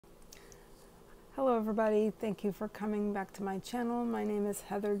Hello everybody, thank you for coming back to my channel. My name is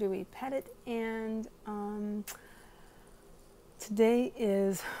Heather Dewey Pettit, and today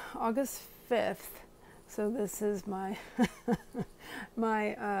is August 5th, so this is my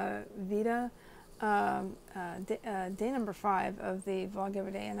my Vita day number 5 of the vlog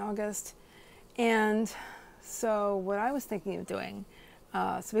every day in August. And so what I was thinking of doing,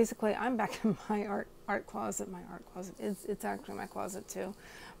 so basically I'm back in my art closet. My art closet, it's actually my closet too.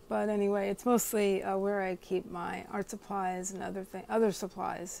 But anyway, it's mostly where I keep my art supplies and other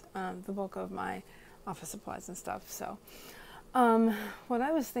supplies, the bulk of my office supplies and stuff. So what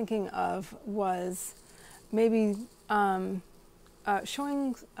I was thinking of was maybe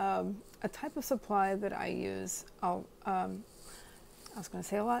showing a type of supply that I use. I was going to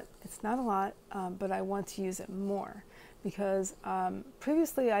say a lot. It's not a lot, but I want to use it more because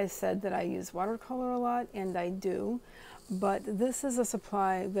previously I said that I use watercolor a lot, and I do. But this is a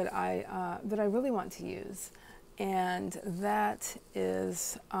supply that I really want to use, and that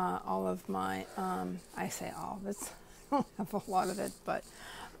is all of my. I say all. That's I don't have a lot of it, but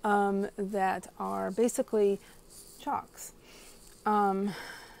that are basically chalks. Now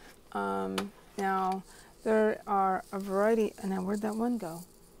there are a variety. And now where'd that one go?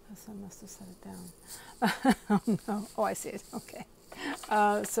 I must have set it down. Oh no! Oh, I see it. Okay.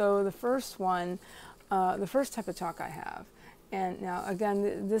 So the first one. The first type of chalk I have, and now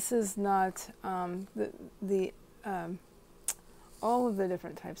again, this is not all of the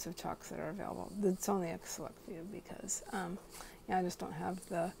different types of chalks that are available. It's only a select few because I just don't have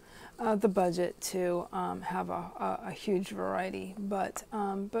the budget to have a huge variety. But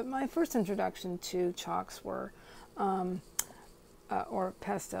my first introduction to chalks were or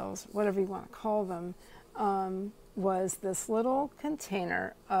pastels, whatever you want to call them, was this little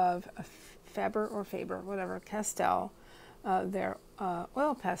container of Faber, whatever, Castell, their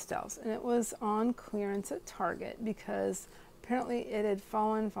oil pastels. And it was on clearance at Target because apparently it had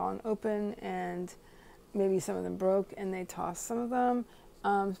fallen open, and maybe some of them broke and they tossed some of them.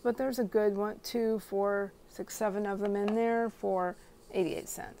 But there's a good 1, 2, 4, 6, 7 of them in there for 88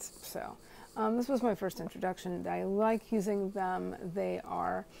 cents. So this was my first introduction. I like using them. They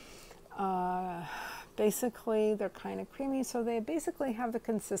are basically, they're kind of creamy, so they basically have the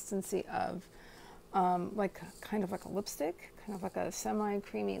consistency of kind of like a lipstick, kind of like a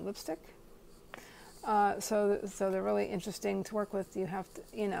semi-creamy lipstick. So they're really interesting to work with. You have to,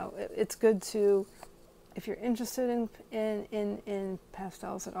 it's good to, if you're interested in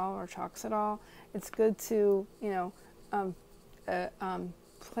pastels at all or chalks at all, it's good to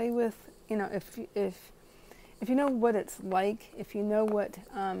play with. If you know what it's like, if you know what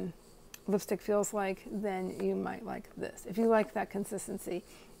lipstick feels like, then you might like this. If you like that consistency,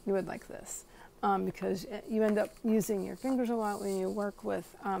 you would like this, because you end up using your fingers a lot when you work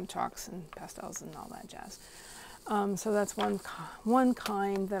with chalks and pastels and all that jazz. So that's one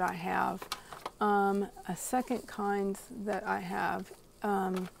kind that I have. A second kind that I have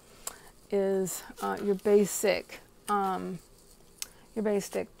is your basic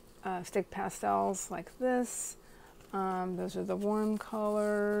stick pastels like this. Those are the warm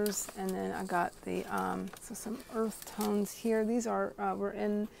colors, and then I got the so some earth tones here. These are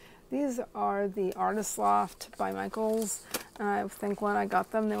these are the Artist Loft by Michaels, and I think when I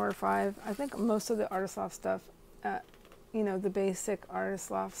got them they were $5. I think most of the Artist Loft stuff, the basic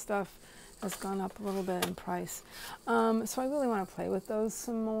Artist Loft stuff, has gone up a little bit in price. So I really want to play with those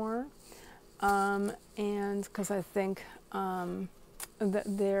some more, and because I think that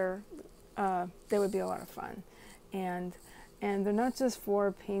they would be a lot of fun. And they're not just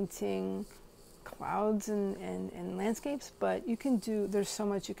for painting clouds and landscapes, but there's so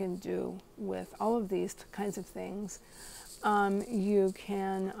much you can do with all of these kinds of things. You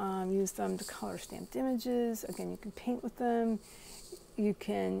can use them to color stamped images. Again, you can paint with them. You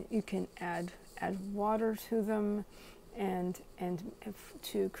can add water to them and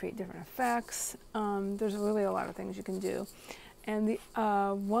to create different effects. There's really a lot of things you can do. And the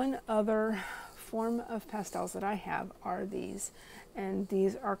one other form of pastels that I have are these, and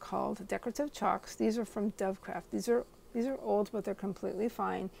these are called decorative chalks. These are from Dovecraft. These are old, but they're completely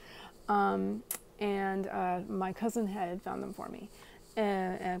fine. And my cousin had found them for me,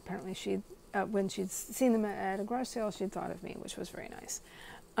 and apparently she, when she'd seen them at a garage sale, she thought of me, which was very nice.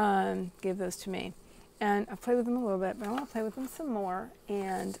 Gave those to me, and I've played with them a little bit, but I want to play with them some more,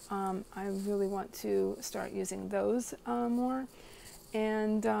 and I really want to start using those more.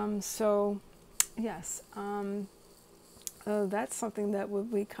 And so yes, that's something that will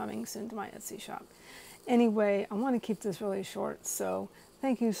be coming soon to my Etsy shop. Anyway, I want to keep this really short, so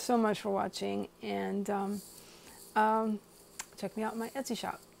thank you so much for watching, and check me out in my Etsy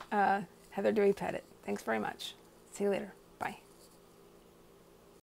shop. Heather Dewey Pettit. Thanks very much. See you later.